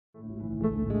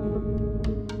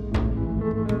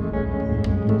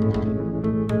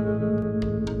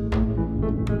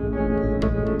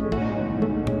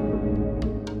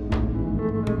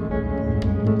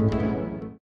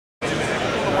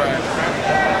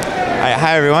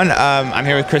Hi everyone, I'm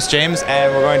here with Chris James,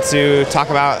 and we're going to talk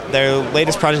about their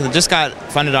latest project that just got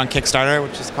funded on Kickstarter,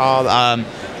 which is called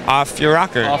Off Your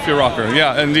Rocker. Off Your Rocker,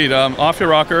 yeah, indeed. Off Your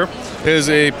Rocker is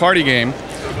a party game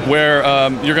where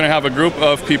you're going to have a group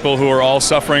of people who are all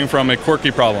suffering from a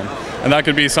quirky problem. And that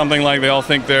could be something like they all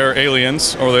think they're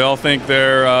aliens, or they all think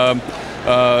they're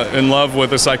in love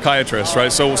with a psychiatrist,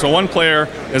 right? So one player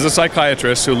is a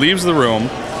psychiatrist who leaves the room,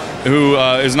 who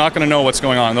is not going to know what's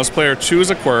going on. Those players choose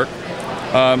a quirk.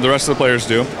 The rest of the players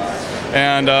do.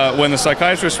 And when the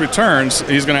psychiatrist returns,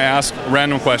 he's going to ask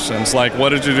random questions like, what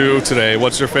did you do today?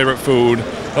 What's your favorite food?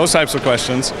 Those types of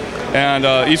questions. And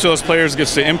each of those players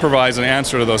gets to improvise an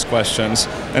answer to those questions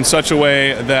in such a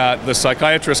way that the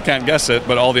psychiatrist can't guess it,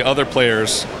 but all the other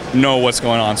players know what's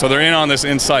going on. So they're in on this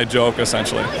inside joke,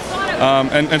 essentially.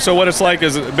 And so what it's like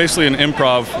is basically an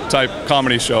improv type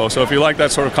comedy show. So if you like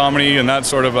that sort of comedy and that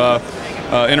sort of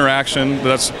interaction,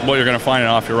 that's what you're going to find in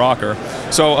Off Your Rocker.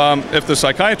 So if the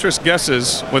psychiatrist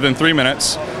guesses within 3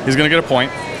 minutes, he's going to get a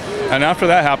point. And after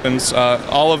that happens,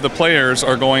 all of the players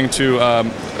are going to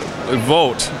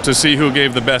vote to see who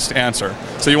gave the best answer.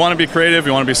 So you want to be creative,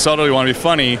 you want to be subtle, you want to be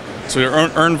funny, so you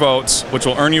earn votes, which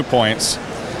will earn you points.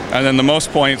 And then the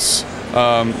most points,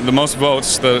 the most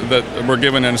votes that were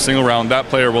given in a single round, that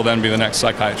player will then be the next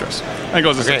psychiatrist. And it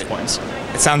goes to 6 points.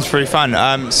 It sounds pretty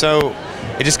fun. So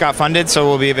it just got funded, so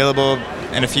will be available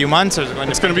in a few months? Or is it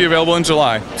it's going to be available in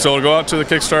July. So it'll go out to the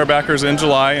Kickstarter backers in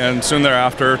July, and soon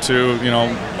thereafter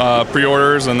to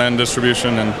pre-orders and then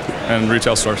distribution and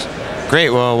retail stores. Great.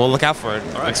 Well, we'll look out for it.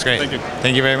 All right. That's great. Thank you.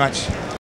 Thank you very much.